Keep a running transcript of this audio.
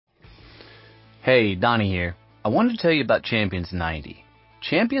Hey, Donnie here. I wanted to tell you about Champions 90.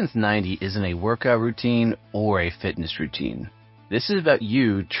 Champions 90 isn't a workout routine or a fitness routine. This is about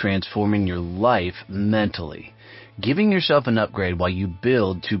you transforming your life mentally, giving yourself an upgrade while you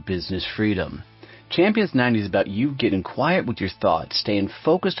build to business freedom. Champions 90 is about you getting quiet with your thoughts, staying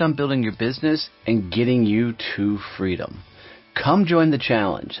focused on building your business, and getting you to freedom. Come join the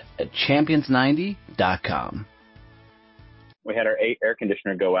challenge at champions90.com. We had our air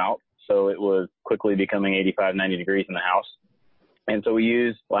conditioner go out, so it was quickly becoming 85, 90 degrees in the house. And so we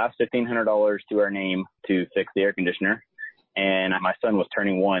used last $1,500 to our name to fix the air conditioner. And my son was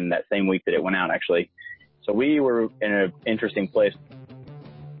turning 1 that same week that it went out, actually. So we were in an interesting place.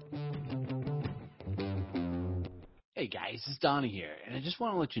 Hey guys, it's Donnie here, and I just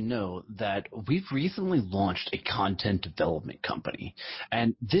want to let you know that we've recently launched a content development company,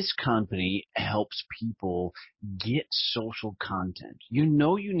 and this company helps people get social content. You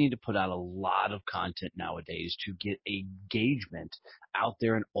know you need to put out a lot of content nowadays to get engagement out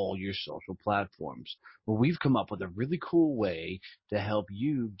there in all your social platforms. Well, we've come up with a really cool way to help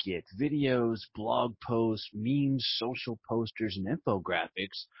you get videos, blog posts, memes, social posters, and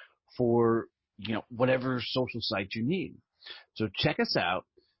infographics for whatever social site you need. So check us out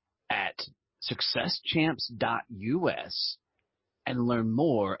at successchamps.us and learn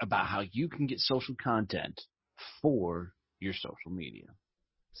more about how you can get social content for your social media.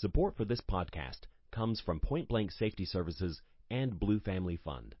 Support for this podcast comes from Point Blank Safety Services and Blue Family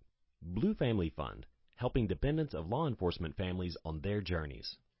Fund. Blue Family Fund, helping dependents of law enforcement families on their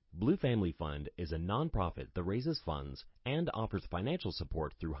journeys. Blue Family Fund is a nonprofit that raises funds and offers financial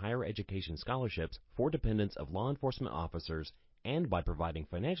support through higher education scholarships for dependents of law enforcement officers and by providing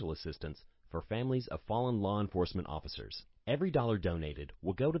financial assistance for families of fallen law enforcement officers. Every dollar donated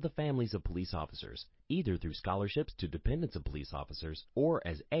will go to the families of police officers, either through scholarships to dependents of police officers or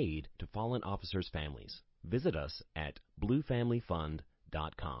as aid to fallen officers' families. Visit us at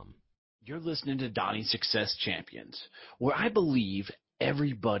bluefamilyfund.com. You're listening to Donnie Success Champions, where I believe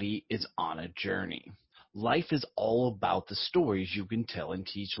everybody is on a journey. Life is all about the stories you can tell and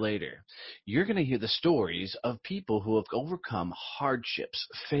teach later. You're going to hear the stories of people who have overcome hardships,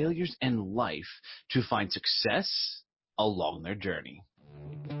 failures in life to find success along their journey.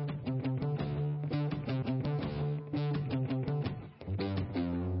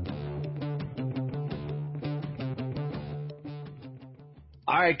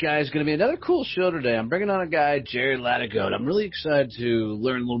 All right, guys, going to be another cool show today. I'm bringing on a guy, Jared Latigote. I'm really excited to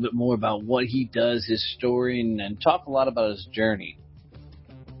learn a little bit more about what he does, his story, and talk a lot about his journey.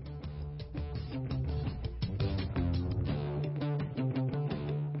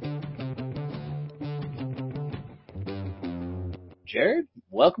 Jared,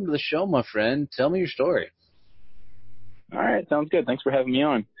 welcome to the show, my friend. Tell me your story. All right, sounds good. Thanks for having me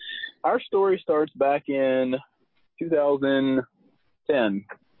on. Our story starts back in 2010.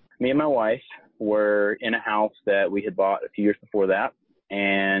 Me and my wife were in a house that we had bought a few years before that,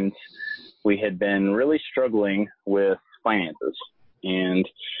 and we had been really struggling with finances. And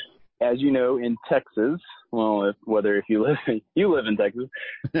as you know, in Texas, well, if you live in Texas,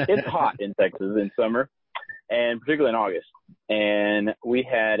 it's hot in Texas in summer, and particularly in August. And we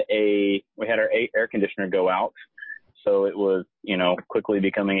had our air conditioner go out, so it was quickly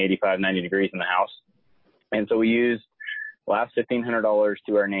becoming 85, 90 degrees in the house. And so we used last $1,500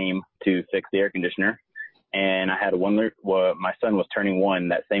 to our name to fix the air conditioner. And I had my son was turning 1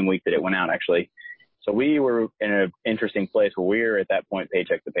 that same week that it went out, actually. So we were in an interesting place where we were at that point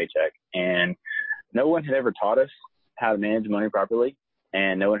paycheck to paycheck. And no one had ever taught us how to manage money properly.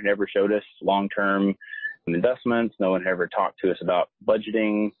 And no one had ever showed us long-term investments. No one had ever talked to us about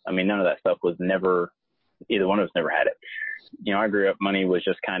budgeting. I mean, none of that stuff was never, either one of us never had it. I grew up, money was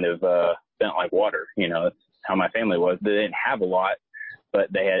just kind of spent like water. That's how my family was. They didn't have a lot,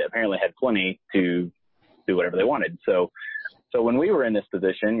 but they apparently had plenty to do whatever they wanted. So when we were in this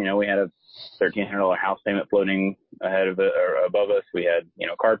position, we had a $1,300 house payment floating ahead of it or above us. We had,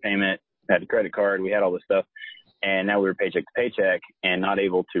 card payment, had a credit card. We had all this stuff. And now we were paycheck to paycheck and not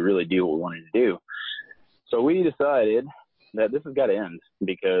able to really do what we wanted to do. So we decided that this has got to end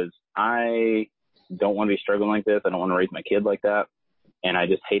because I don't want to be struggling like this. I don't want to raise my kid like that. And I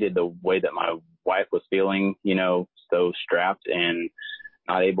just hated the way that my wife was feeling, so strapped and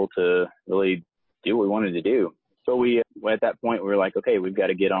not able to really do what we wanted to do. So at that point, we were like, okay, we've got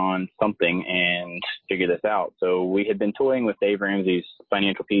to get on something and figure this out. So we had been toying with Dave Ramsey's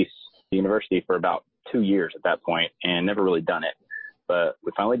Financial Peace University for about 2 years at that point and never really done it. But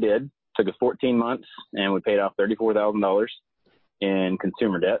we finally did. Took us 14 months and we paid off $34,000 in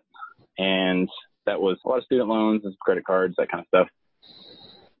consumer debt. And that was a lot of student loans and credit cards, that kind of stuff.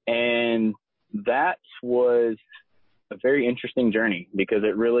 And that was a very interesting journey because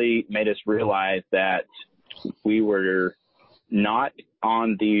it really made us realize that we were not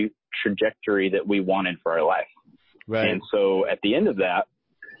on the trajectory that we wanted for our life. Right. And so at the end of that,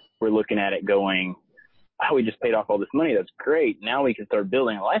 we're looking at it going, oh, we just paid off all this money. That's great. Now we can start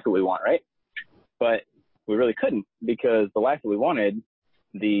building a life that we want, right? But we really couldn't, because the life that we wanted,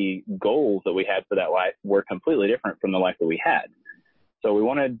 the goals that we had for that life were completely different from the life that we had. So we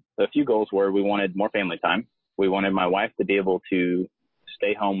wanted, a few goals were, we wanted more family time. We wanted my wife to be able to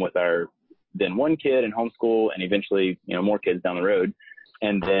stay home with our then one kid and homeschool, and eventually, more kids down the road.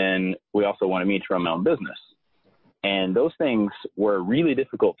 And then we also wanted me to run my own business. And those things were really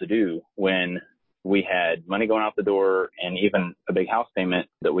difficult to do when we had money going out the door and even a big house payment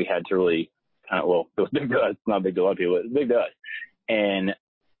that we had to really it was big to us, not big to a lot of people, it was big to us. And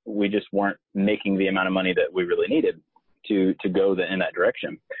we just weren't making the amount of money that we really needed to go in that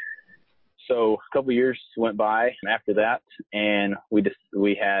direction. So a couple of years went by after that, and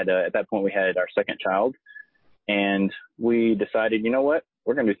we had at that point we had our second child, and we decided, you know what,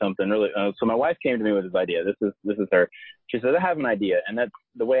 we're going to do something really. So my wife came to me with this idea. This is her. She said, I have an idea, and that's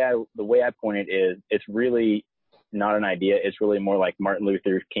the way I point it is, it's really not an idea. It's really more like Martin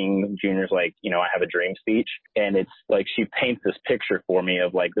Luther King Jr.'s I have a dream speech, and it's like she paints this picture for me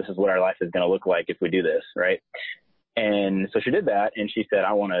of this is what our life is going to look like if we do this, right? And so she did that, and she said,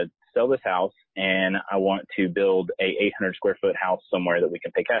 I want to sell this house, and I want to build a 800 square foot house somewhere that we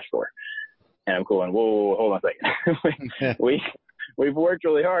can pay cash for. And I'm going, whoa, hold on a second. We've worked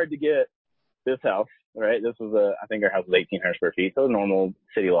really hard to get this house, right? This was I think our house was 1,800 square feet, so a normal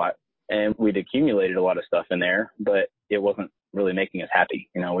city lot. And we'd accumulated a lot of stuff in there, but it wasn't really making us happy.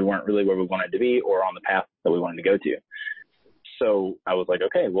 We weren't really where we wanted to be or on the path that we wanted to go to. So I was like,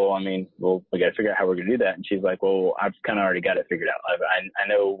 okay, we got to figure out how we're going to do that. And she's like, well, I've kind of already got it figured out. I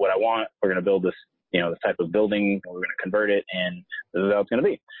know what I want. We're going to build this, this type of building. We're going to convert it, and this is how it's going to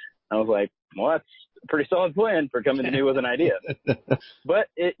be. I was like, well, that's a pretty solid plan for coming to me with an idea. But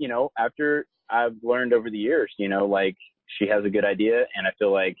it, after I've learned over the years, she has a good idea, and I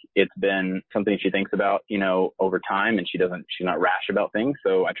feel like it's been something she thinks about, over time, and she's not rash about things.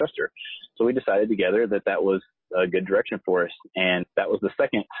 So I trust her. So we decided together that was a good direction for us. And that was the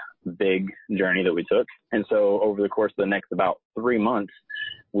second big journey that we took. And so over the course of the next about 3 months,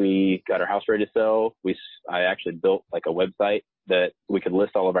 we got our house ready to sell. I actually built a website that we could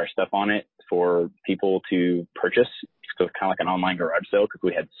list all of our stuff on it for people to purchase. So it's kind of like an online garage sale because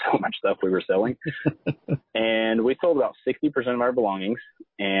we had so much stuff we were selling. And we sold about 60% of our belongings,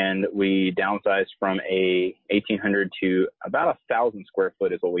 and we downsized from a 1,800 to about 1,000 square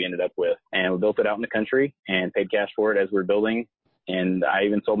foot is what we ended up with. And we built it out in the country and paid cash for it as we were building. And I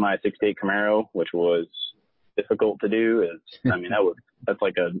even sold my 68 Camaro, which was difficult to do. That's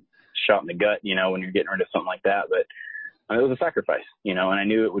like a shot in the gut, when you're getting rid of something like that. But it was a sacrifice, and I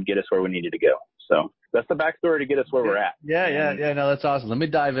knew it would get us where we needed to go. So that's the backstory to get us where we're at. Yeah. No, that's awesome. Let me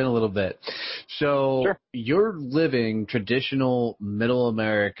dive in a little bit. So Sure. You're living traditional middle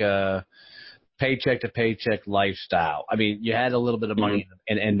America, paycheck to paycheck lifestyle. I mean, you had a little bit of money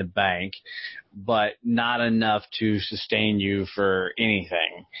in the bank, but not enough to sustain you for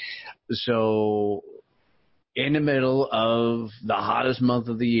anything. So in the middle of the hottest month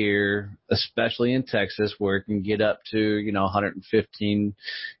of the year, especially in Texas, where it can get up to, 115,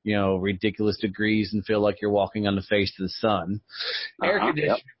 ridiculous degrees and feel like you're walking on the face of the sun. Air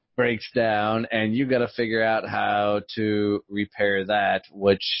conditioning breaks down, and you got to figure out how to repair that,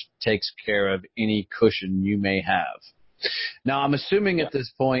 which takes care of any cushion you may have. Now, I'm assuming at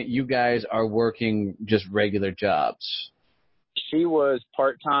this point you guys are working just regular jobs. She was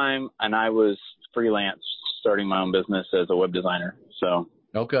part-time, and I was freelance, starting my own business as a web designer. So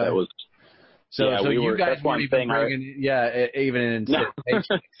okay, that was so you guys weren't even bringing even in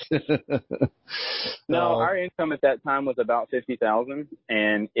paychecks. No, our income at that time was about $50,000,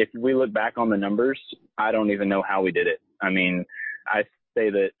 and if we look back on the numbers, I don't even know how we did it. I mean, I say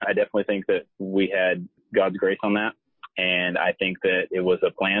that I definitely think that we had God's grace on that, and I think that it was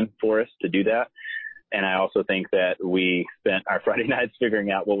a plan for us to do that. And I also think that we spent our Friday nights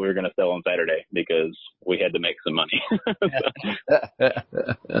figuring out what we were going to sell on Saturday because we had to make some money.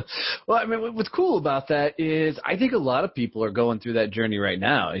 Well, I mean, what's cool about that is I think a lot of people are going through that journey right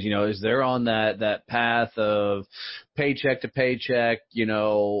now. As they're on that path of paycheck to paycheck,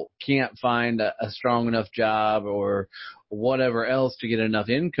 can't find a strong enough job or whatever else to get enough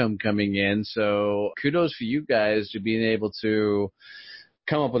income coming in. So kudos for you guys to being able to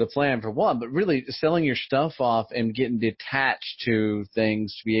come up with a plan for one, but really selling your stuff off and getting detached to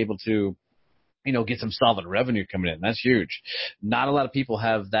things to be able to get some solid revenue coming in. That's huge. Not a lot of people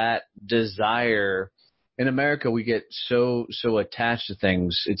have that desire. In America, we get so attached to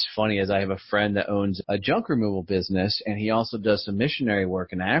things. It's funny, as I have a friend that owns a junk removal business, and he also does some missionary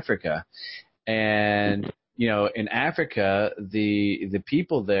work in Africa. And, in Africa, the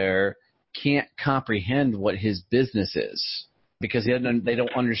people there can't comprehend what his business is because they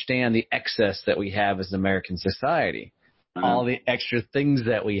don't understand the excess that we have as an American society. All the extra things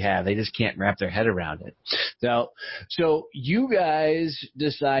that we have. They just can't wrap their head around it. So you guys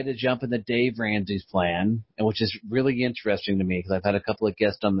decide to jump in the Dave Ramsey's plan, which is really interesting to me because I've had a couple of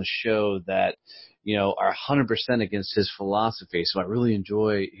guests on the show that, are 100% against his philosophy. So I really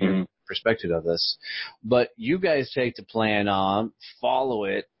enjoy hearing the perspective of this. But you guys take the plan on, follow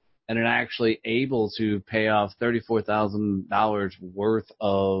it, and are actually able to pay off $34,000 worth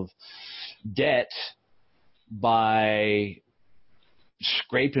of debt by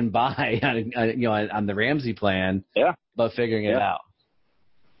scraping by on the Ramsey plan, but figuring it out.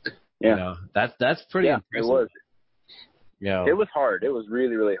 Yeah, that's pretty impressive. It was. It was hard. It was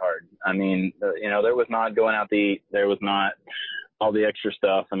really, really hard. I mean, there was not going out to eat. There was not all the extra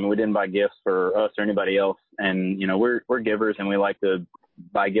stuff. I mean, we didn't buy gifts for us or anybody else. And we're givers, and we like to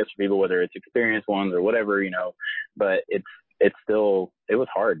buy gifts for people, whether it's experienced ones or whatever. But it was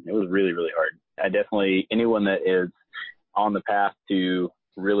hard. It was really, really hard. I definitely, anyone that is on the path to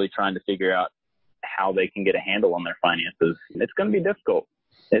really trying to figure out how they can get a handle on their finances, it's going to be difficult.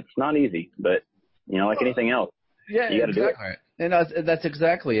 It's not easy, but like anything else, you got to do it. And that's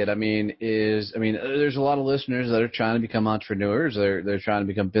exactly it. I mean, there's a lot of listeners that are trying to become entrepreneurs. They're trying to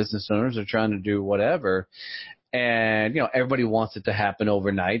become business owners. They're trying to do whatever. And, everybody wants it to happen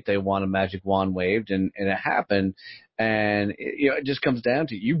overnight. They want a magic wand waved and it happened. And, it just comes down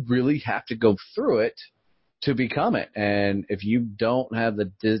to you really have to go through it to become it. And if you don't have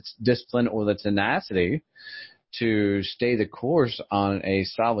the discipline or the tenacity to stay the course on a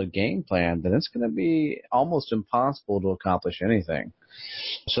solid game plan, then it's going to be almost impossible to accomplish anything.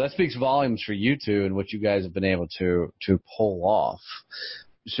 So that speaks volumes for you two and what you guys have been able to pull off.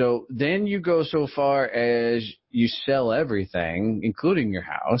 So then you go so far as you sell everything, including your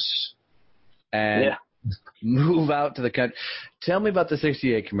house, and move out to the country. Tell me about the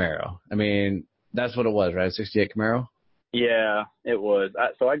 68 Camaro. I mean, that's what it was, right? 68 Camaro? Yeah, it was.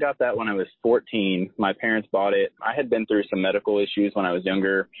 So I got that when I was 14. My parents bought it. I had been through some medical issues when I was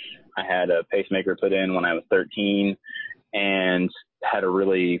younger. I had a pacemaker put in when I was 13 and had a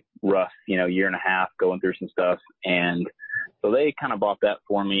really rough, year and a half going through some stuff. And so they kind of bought that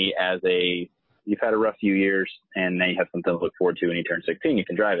for me as you've had a rough few years and now you have something to look forward to when you turn 16, you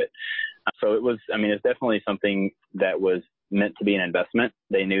can drive it. So it was, it's definitely something that was meant to be an investment.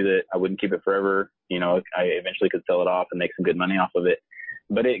 They knew that I wouldn't keep it forever. I eventually could sell it off and make some good money off of it.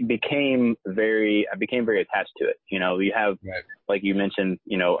 But I became very attached to it. You have, like you mentioned,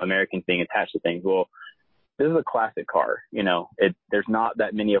 Americans being attached to things. Well, this is a classic car. There's not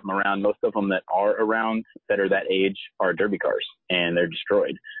that many of them around. Most of them that are around that are that age are derby cars and they're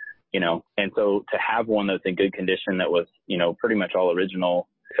destroyed, and so to have one that's in good condition that was, pretty much all original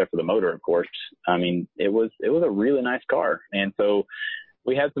except for the motor, of course. It was a really nice car. And so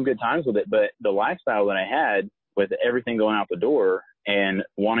we had some good times with it, but the lifestyle that I had with everything going out the door and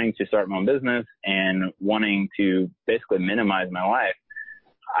wanting to start my own business and wanting to basically minimize my life,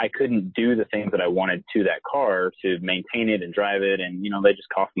 I couldn't do the things that I wanted to that car to maintain it and drive it. And, they just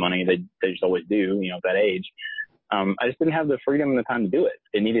cost money. They just always do, at that age. I just didn't have the freedom and the time to do it.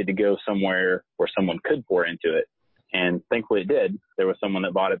 It needed to go somewhere where someone could pour into it. And thankfully it did. There was someone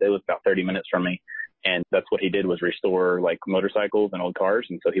that bought it. They lived about 30 minutes from me. And that's what he did, was restore like motorcycles and old cars.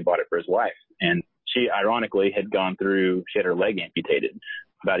 And so he bought it for his wife. And she ironically had she had her leg amputated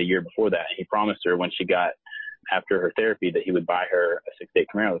about a year before that. And he promised her when she got after her therapy that he would buy her a 68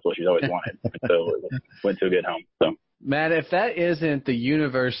 Camaro. That's what she's always wanted. And so it went to a good home. So, Matt, if that isn't the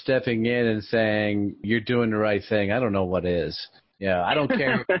universe stepping in and saying you're doing the right thing, I don't know what is. Yeah, I don't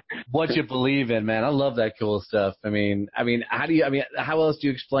care what you believe in, man. I love that cool stuff. How else do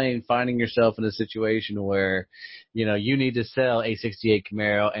you explain finding yourself in a situation where, you need to sell a 68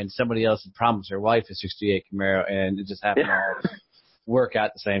 Camaro and somebody else had promised their wife a 68 Camaro and it just happened to all work out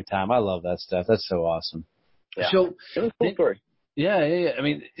at the same time? I love that stuff. That's so awesome. Yeah. So it was a cool story. Yeah.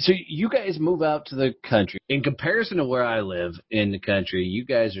 So you guys move out to the country. In comparison to where I live in the country, you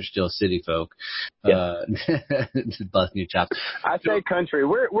guys are still city folk. Yeah. Busting your chops. I say country.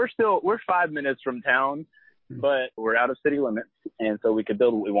 We're 5 minutes from town, but we're out of city limits, and so we could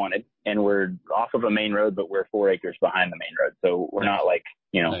build what we wanted. And we're off of a main road, but we're 4 acres behind the main road, so we're not like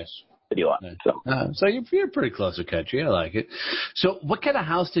Nice. city lot. So you're pretty close to country. I like it. So what kind of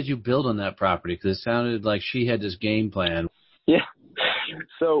house did you build on that property? Because it sounded like she had this game plan. Yeah.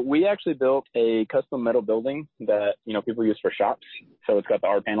 So we actually built a custom metal building that, people use for shops. So it's got the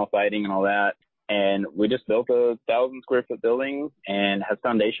R-panel siding and all that. And we just built a 1,000 square foot building and has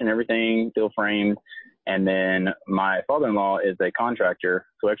foundation, everything, steel framed. And then my father-in-law is a contractor,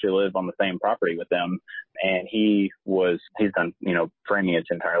 so I actually live on the same property with them. And he's done, framing his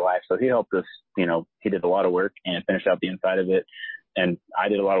entire life. So he helped us, he did a lot of work and finished out the inside of it. And I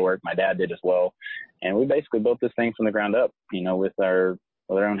did a lot of work. My dad did as well. And we basically built this thing from the ground up, with our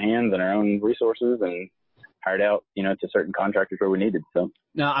own hands and our own resources, and hired out, to certain contractors where we needed. So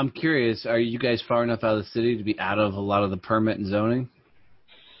now I'm curious, are you guys far enough out of the city to be out of a lot of the permit and zoning?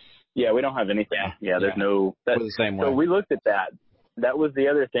 Yeah, we don't have anything. Yeah, there's no. We're the same way. So we looked at that. That was the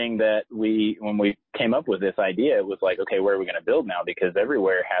other thing that when we came up with this idea, it was like, okay, where are we going to build now? Because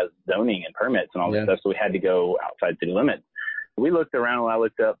everywhere has zoning and permits and all this stuff. So we had to go outside city limits. We looked around. When I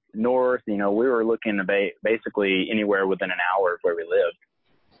looked up north, we were looking basically anywhere within an hour of where we lived,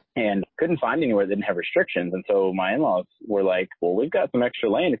 and couldn't find anywhere that didn't have restrictions. And so my in-laws were like, well, we've got some extra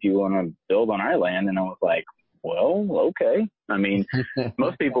land if you want to build on our land. And I was like, well, okay. I mean,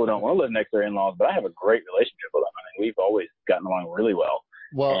 most people don't want to live next to their in-laws, but I have a great relationship with them. I mean, we've always gotten along really well.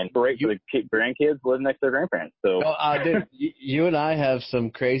 And great for the grandkids live next to their grandparents. So, dude, you and I have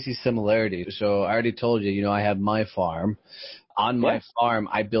some crazy similarities. So I already told you, I have my farm. On my farm,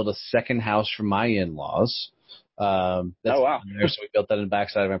 I built a second house for my in-laws. Wow. So we built that in the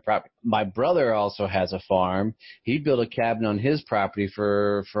backside of my property. My brother also has a farm. He built a cabin on his property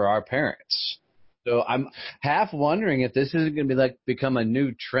for our parents. So I'm half wondering if this isn't going to become a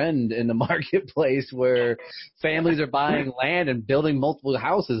new trend in the marketplace where families are buying land and building multiple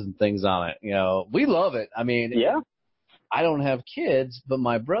houses and things on it. We love it. I mean, I don't have kids, but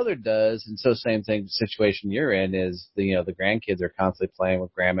my brother does. And so same thing, the situation you're in is the grandkids are constantly playing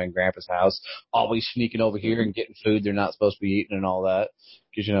with grandma and grandpa's house, always sneaking over here and getting food they're not supposed to be eating and all that.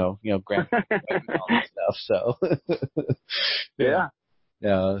 Cause grandpa and all that stuff. So yeah.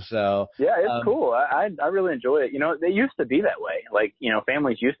 So it's cool. I really enjoy it. They used to be that way. Like,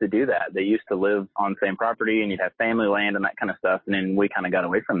 families used to do that. They used to live on the same property and you'd have family land and that kind of stuff. And then we kind of got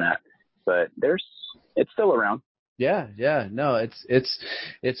away from that. But it's still around. Yeah. No,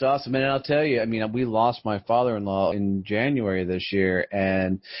 it's awesome. And I'll tell you, I mean, we lost my father-in-law in January this year,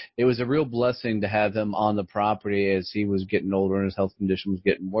 and it was a real blessing to have him on the property as he was getting older and his health condition was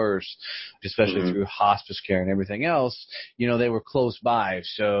getting worse, especially through hospice care and everything else. They were close by.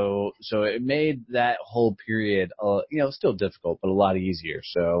 So it made that whole period, still difficult, but a lot easier.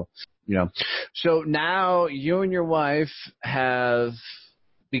 So now you and your wife have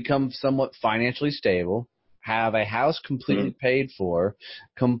become somewhat financially stable, have a house completely paid for,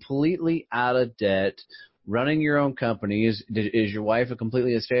 completely out of debt, running your own company. Is your wife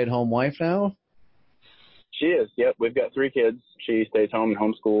completely a stay-at-home wife now? She is. Yep. We've got 3 kids. She stays home and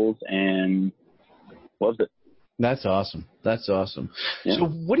homeschools and loves it. That's awesome. Yeah. So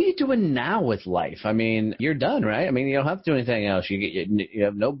what are you doing now with life? I mean, you're done, right? I mean, you don't have to do anything else. You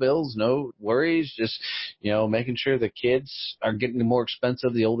have no bills, no worries, just, making sure the kids are getting more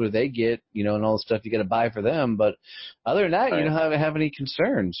expensive the older they get, and all the stuff you got to buy for them. But other than that, you don't have any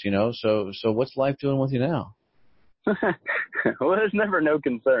concerns, So what's life doing with you now? Well, there's never no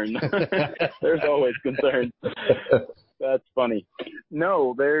concern. There's always concern. That's funny.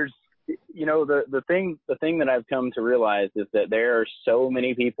 No, there's, the thing that I've come to realize is that there are so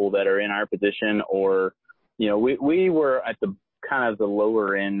many people that are in our position, or, we were at the kind of the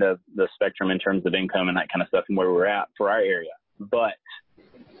lower end of the spectrum in terms of income and that kind of stuff and where we're at for our area. But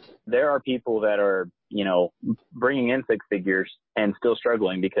there are people that are, bringing in 6 figures and still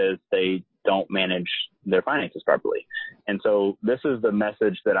struggling because they don't manage their finances properly. And so this is the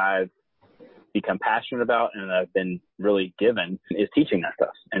message that I've become passionate about and I've been really given, is teaching that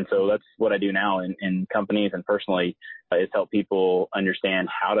stuff. And so that's what I do now in companies and personally, is help people understand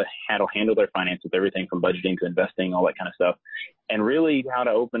how to handle their finances, everything from budgeting to investing, all that kind of stuff, and really how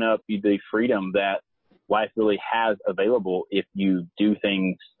to open up the freedom that life really has available if you do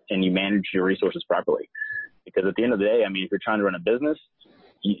things and you manage your resources properly. Because at the end of the day, I mean, if you're trying to run a business,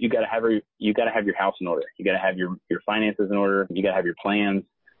 you got to have your house in order. You got to have your finances in order. You got to have your plans.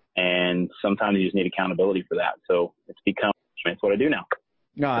 And sometimes you just need accountability for that. So it's what I do now.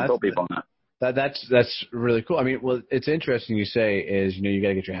 No, I tell people on that. That's really cool. I mean, well, it's interesting you say is, you got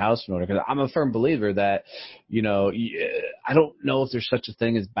to get your house in order, because I'm a firm believer that, I don't know if there's such a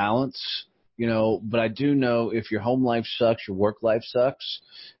thing as balance, but I do know if your home life sucks, your work life sucks.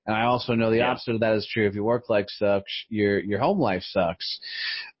 And I also know the opposite of that is true. If your work life sucks, your home life sucks.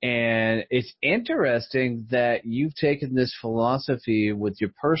 And it's interesting that you've taken this philosophy with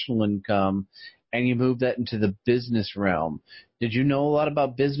your personal income and you moved that into the business realm. Did you know a lot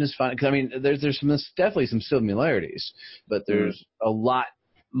about business finance? Because, I mean, there's definitely some similarities, but there's a lot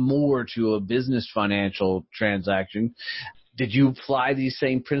more to a business financial transaction. Did you apply these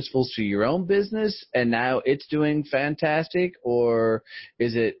same principles to your own business and now it's doing fantastic, or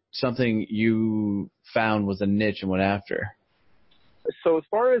is it something you found was a niche and went after? So as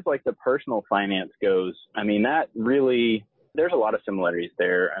far as like the personal finance goes, I mean, that really, there's a lot of similarities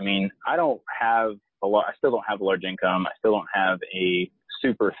there. I mean, I still don't have a large income. I still don't have a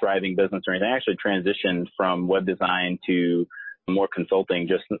super thriving business or anything. I actually transitioned from web design to more consulting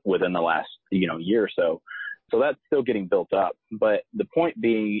just within the last, year or so. So that's still getting built up. But the point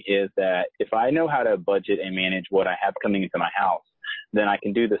being is that if I know how to budget and manage what I have coming into my house, then I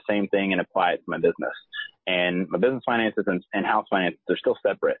can do the same thing and apply it to my business. And my business finances and house finances are still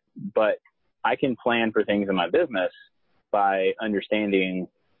separate, but I can plan for things in my business by understanding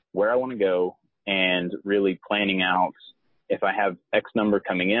where I want to go and really planning out if I have X number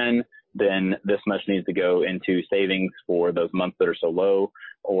coming in, then this much needs to go into savings for those months that are so low,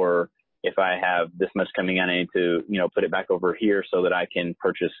 or if I have this much coming in, I need to, put it back over here so that I can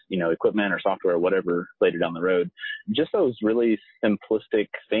purchase, equipment or software or whatever later down the road. Just those really simplistic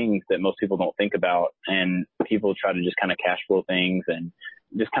things that most people don't think about, and people try to just kind of cash flow things and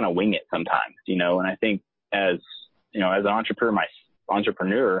just kind of wing it sometimes, and I think as an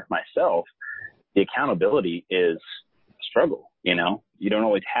entrepreneur myself, the accountability is a struggle. You don't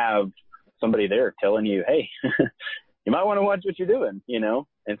always have somebody there telling you, hey, you might want to watch what you're doing,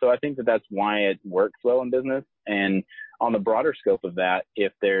 And so I think that that's why it works well in business. And on the broader scope of that,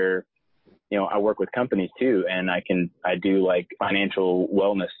 if they're, I work with companies too, and I do like financial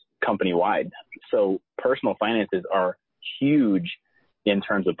wellness company wide. So personal finances are huge in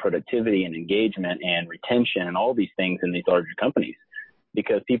terms of productivity and engagement and retention and all these things in these larger companies,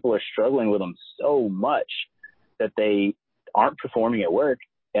 because people are struggling with them so much that they aren't performing at work.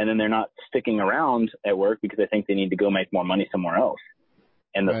 And then they're not sticking around at work because they think they need to go make more money somewhere else.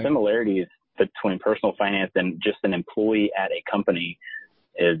 And the similarities between personal finance and just an employee at a company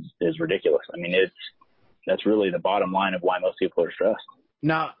is ridiculous. I mean, that's really the bottom line of why most people are stressed.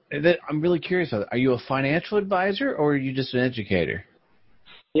 Now, I'm really curious. Are you a financial advisor or are you just an educator?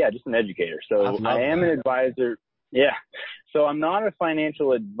 Yeah, just an educator. So I am an advisor. Yeah. So I'm not a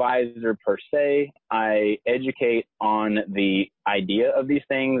financial advisor per se. I educate on the idea of these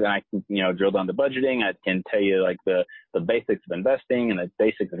things, and I can, drill down to budgeting. I can tell you like the basics of investing and the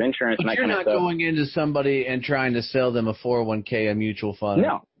basics of insurance. But and that you're kind not of stuff. going into somebody and trying to sell them a 401k, a mutual fund.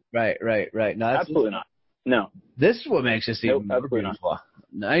 No. Right. No, absolutely not. No. This is what makes this even more beautiful.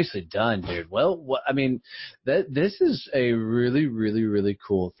 Nicely done, dude. Well, this is a really, really, really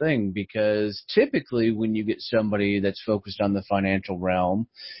cool thing, because typically when you get somebody that's focused on the financial realm,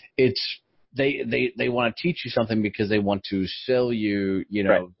 it's they want to teach you something because they want to sell you,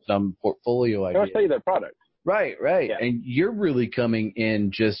 some portfolio idea. They want to sell you their product. Right. Yeah. And you're really coming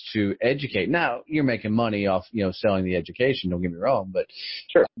in just to educate. Now, you're making money off, selling the education, don't get me wrong, but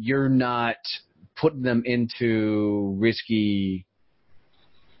sure, you're not putting them into risky,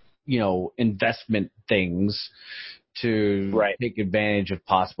 investment things to take advantage of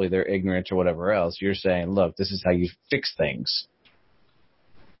possibly their ignorance or whatever else. You're saying, look, this is how you fix things.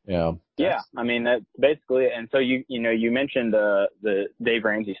 Yeah. I mean, that's basically, and so you mentioned the Dave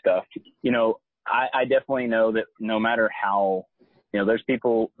Ramsey stuff. I definitely know that no matter how, there's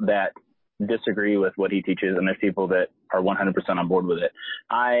people that disagree with what he teaches, and there's people that are 100% on board with it.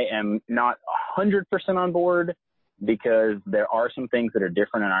 I am not 100% on board, because there are some things that are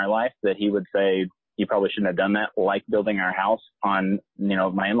different in our life that he would say you probably shouldn't have done that, like building our house on,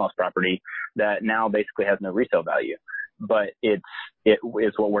 my in-laws property that now basically has no resale value. But it's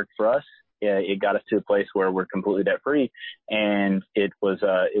what worked for us. It got us to a place where we're completely debt free, and it was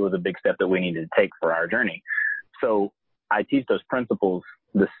a big step that we needed to take for our journey. So I teach those principles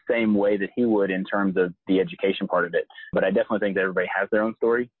the same way that he would in terms of the education part of it. But I definitely think that everybody has their own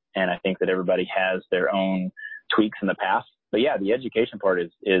story, and I think that everybody has their own tweaks in the past. But yeah, the education part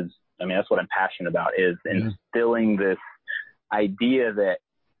is that's what I'm passionate about, is instilling this idea that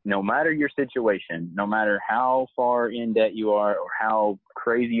no matter your situation, no matter how far in debt you are or how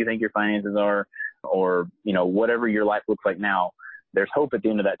crazy you think your finances are, or, whatever your life looks like now, there's hope at the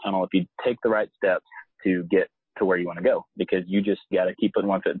end of that tunnel if you take the right steps to get to where you want to go, because you just got to keep putting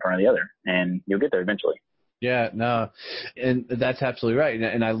one foot in front of the other and you'll get there eventually. Yeah, no, and that's absolutely right.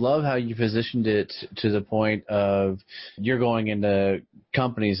 And I love how you positioned it to the point of you're going into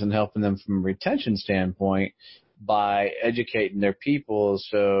companies and helping them from a retention standpoint by educating their people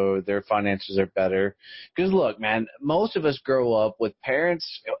so their finances are better. Because look, man, most of us grow up with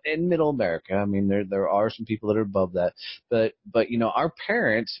parents in middle America. I mean, there are some people that are above that, but you know, our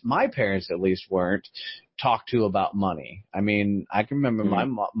parents, my parents at least, weren't talked to about money. I mean, I can remember my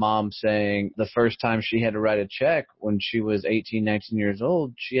mom saying the first time she had to write a check when she was 18, 19 years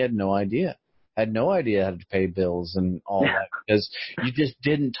old, she had no idea. Had no idea how to pay bills and all that because you just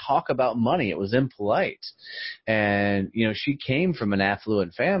didn't talk about money. It was impolite. And, you know, she came from an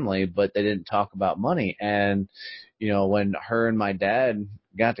affluent family, but they didn't talk about money. And, you know, when her and my dad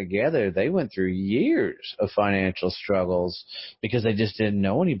got together, they went through years of financial struggles because they just didn't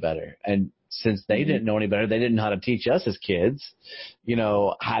know any better. And since they didn't know any better, they didn't know how to teach us as kids, you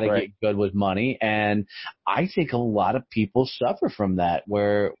know, how to get good with money. And I think a lot of people suffer from that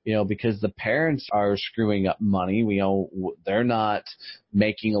where, you know, because the parents are screwing up money, we know they're not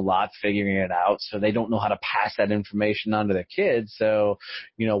making a lot, figuring it out. So they don't know how to pass that information on to their kids. So,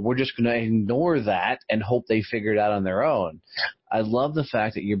 you know, we're just going to ignore that and hope they figure it out on their own. I love the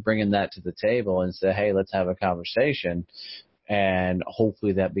fact that you're bringing that to the table and say, hey, let's have a conversation. And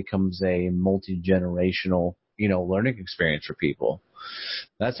hopefully that becomes a multi-generational, you know, learning experience for people.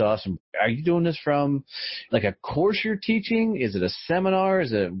 That's awesome. Are you doing this from like a course you're teaching? Is it a seminar?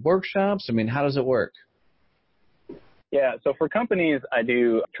 Is it workshops? I mean, how does it work? Yeah. So for companies, I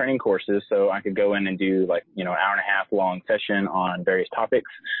do training courses. So I could go in and do like, you know, an hour and a half long session on various topics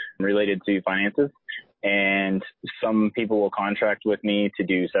related to finances. And some people will contract with me to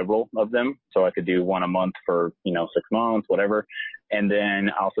do several of them. So I could do one a month for, you know, 6 months, whatever. And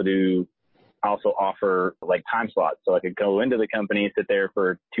then I also offer like time slots. So I could go into the company, sit there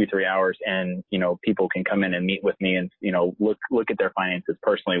for 2-3 hours and, you know, people can come in and meet with me and, you know, look at their finances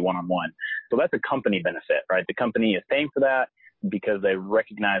personally one-on-one. So that's a company benefit, right? The company is paying for that because they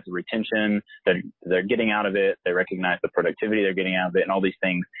recognize the retention that they're getting out of it. They recognize the productivity they're getting out of it and all these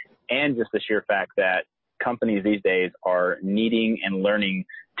things. And just the sheer fact that companies these days are needing and learning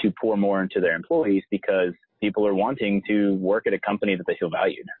to pour more into their employees because people are wanting to work at a company that they feel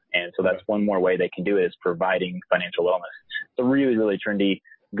valued. And so that's one more way they can do it is providing financial wellness. It's a really, really trendy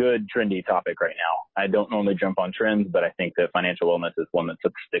topic right now. I don't normally jump on trends, but I think that financial wellness is one that's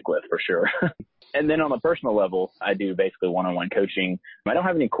to stick with for sure. And then on the personal level, I do basically one-on-one coaching. I don't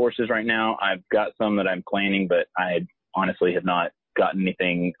have any courses right now. I've got some that I'm planning, but I honestly have not gotten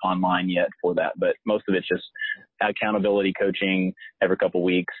anything online yet for that. But most of it's just accountability coaching every couple of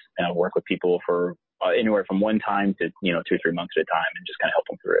weeks and I work with people for anywhere from one time to, you know, 2 or 3 months at a time and just kind of help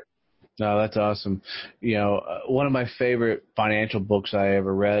them through it. No, that's awesome. You know, one of my favorite financial books I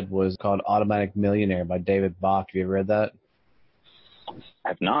ever read was called Automatic Millionaire by David Bach. Have you ever read that?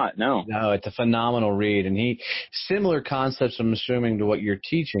 I've not, no. No, it's a phenomenal read, and similar concepts, I'm assuming, to what you're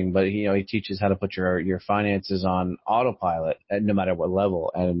teaching, but he teaches how to put your finances on autopilot at no matter what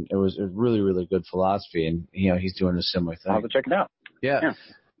level, and it was a really, really good philosophy, and he's doing a similar thing. I'll have to check it out. Yeah.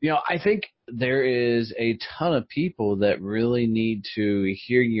 I think there is a ton of people that really need to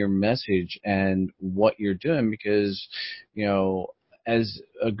hear your message and what you're doing because, as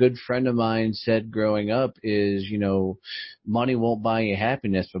a good friend of mine said growing up is, money won't buy you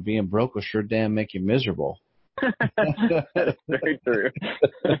happiness, but being broke will sure damn make you miserable. That's very true.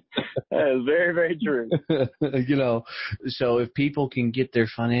 That is very, very true. So if people can get their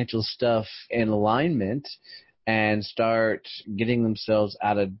financial stuff in alignment and start getting themselves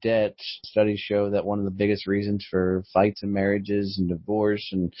out of debt, studies show that one of the biggest reasons for fights and marriages and divorce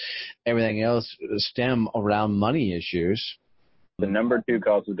and everything else stem around money issues. The number 2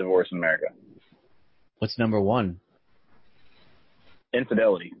 cause of divorce in America. What's number 1?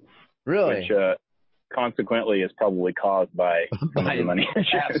 Infidelity. Really? Which consequently is probably caused by some of the money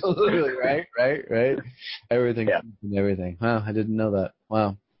issues. Absolutely. Right. Everything. Wow, I didn't know that.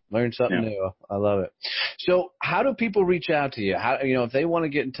 Wow. Learn something new. I love it. So how do people reach out to you? How, if they want to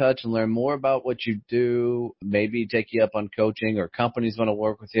get in touch and learn more about what you do, maybe take you up on coaching or companies want to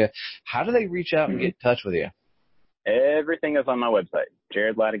work with you, how do they reach out and get in touch with you? Everything is on my website,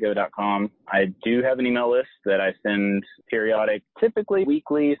 jaredlatigo.com. I do have an email list that I send periodic, typically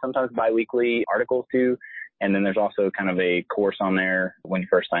weekly, sometimes biweekly articles to. And then there's also kind of a course on there when you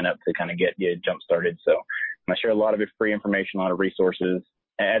first sign up to kind of get you jump started. So I share a lot of free information, a lot of resources.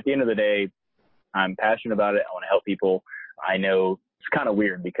 At the end of the day, I'm passionate about it. I want to help people. I know it's kind of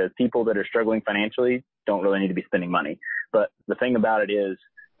weird because people that are struggling financially don't really need to be spending money. But the thing about it is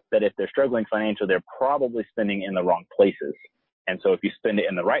that if they're struggling financially, they're probably spending in the wrong places. And so if you spend it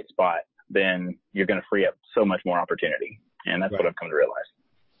in the right spot, then you're going to free up so much more opportunity. And that's what I've come to realize.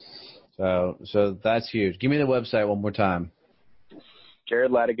 So that's huge. Give me the website one more time.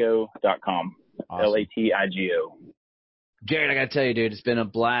 JaredLatigo.com. Awesome. LATIGO. Jared, I got to tell you, dude, it's been a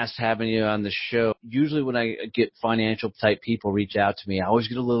blast having you on the show. Usually when I get financial type people reach out to me, I always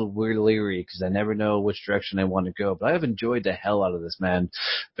get a little weird leery because I never know which direction they want to go. But I have enjoyed the hell out of this, man.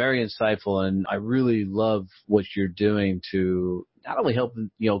 Very insightful, and I really love what you're doing to not only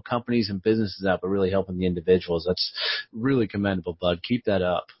helping, companies and businesses out, but really helping the individuals. That's really commendable, bud. Keep that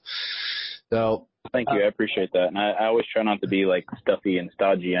up. So, thank you. I appreciate that. And I always try not to be like stuffy and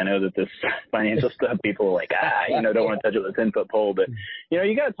stodgy. I know that this financial stuff, people are like, don't want to touch it with a 10-foot pole, but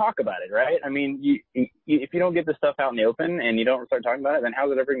you got to talk about it, right? I mean, if you don't get this stuff out in the open and you don't start talking about it, then how's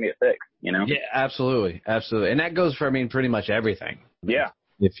it ever going to get fixed? Yeah, absolutely. Absolutely. And that goes for, pretty much everything. Yeah.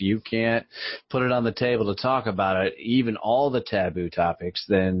 If you can't put it on the table to talk about it, even all the taboo topics,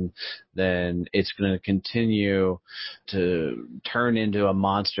 then it's going to continue to turn into a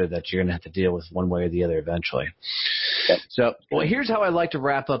monster that you're going to have to deal with one way or the other eventually. Yep. So, here's how I like to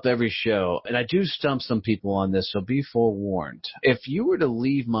wrap up every show, and I do stump some people on this, so be forewarned. If you were to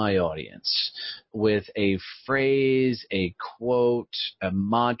leave my audience with a phrase, a quote, a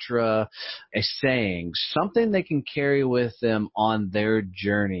mantra, a saying, something they can carry with them on their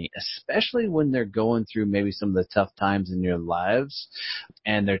journey, especially when they're going through maybe some of the tough times in their lives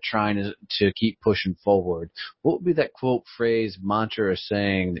and they're trying to keep pushing forward, what would be that quote, phrase, mantra, or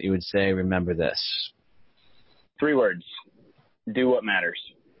saying that you would say, remember this? 3 words. Do what matters.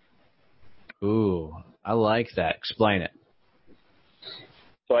 Ooh, I like that. Explain it.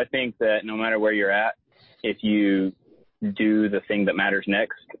 So I think that no matter where you're at, if you do the thing that matters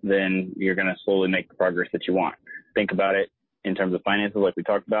next, then you're going to slowly make the progress that you want. Think about it in terms of finances, like we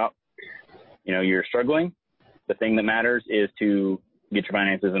talked about. You're struggling. The thing that matters is to get your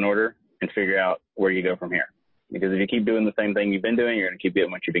finances in order and figure out where you go from here. Because if you keep doing the same thing you've been doing, you're going to keep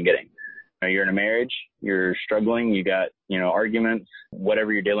getting what you've been getting. You're in a marriage, you're struggling, you got, arguments,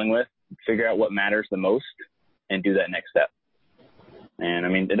 whatever you're dealing with, figure out what matters the most and do that next step.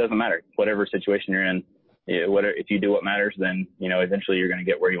 And it doesn't matter. Whatever situation you're in, if you do what matters, then, eventually you're going to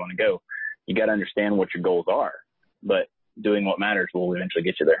get where you want to go. You got to understand what your goals are, but doing what matters will eventually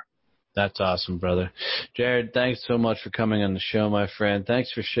get you there. That's awesome, brother. Jared, thanks so much for coming on the show, my friend.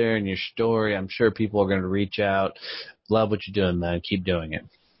 Thanks for sharing your story. I'm sure people are going to reach out. Love what you're doing, man. Keep doing it.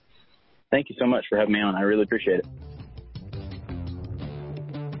 Thank you so much for having me on. I really appreciate it.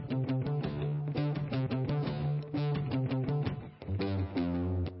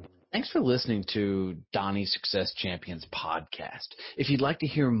 Thanks for listening to Donnie's Success Champions podcast. If you'd like to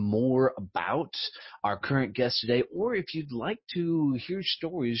hear more about our current guest today, or if you'd like to hear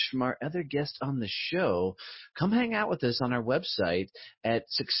stories from our other guests on the show, come hang out with us on our website at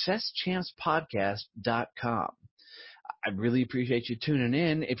successchampspodcast.com. I really appreciate you tuning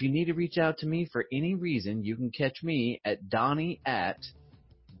in. If you need to reach out to me for any reason, you can catch me at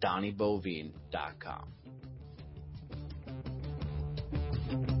Donnie@DonnieBovine.com.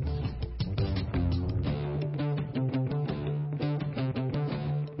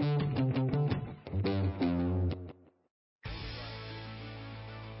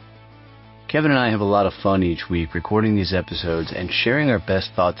 Kevin and I have a lot of fun each week recording these episodes and sharing our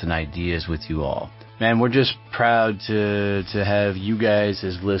best thoughts and ideas with you all. Man, we're just proud to have you guys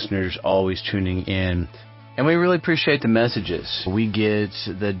as listeners always tuning in. And we really appreciate the messages. We get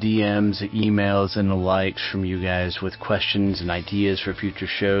the DMs, the emails, and the likes from you guys with questions and ideas for future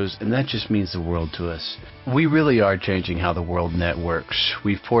shows, and that just means the world to us. We really are changing how the world networks.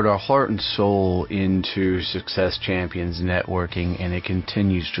 We've poured our heart and soul into Success Champions networking, and it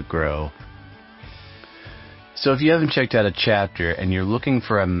continues to grow. So if you haven't checked out a chapter and you're looking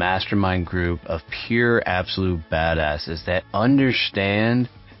for a mastermind group of pure absolute badasses that understand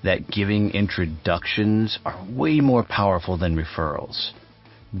that giving introductions are way more powerful than referrals,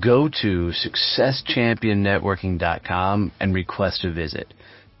 go to successchampionnetworking.com and request a visit.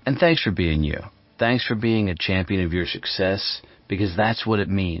 And thanks for being you. Thanks for being a champion of your success, because that's what it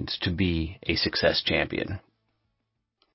means to be a success champion.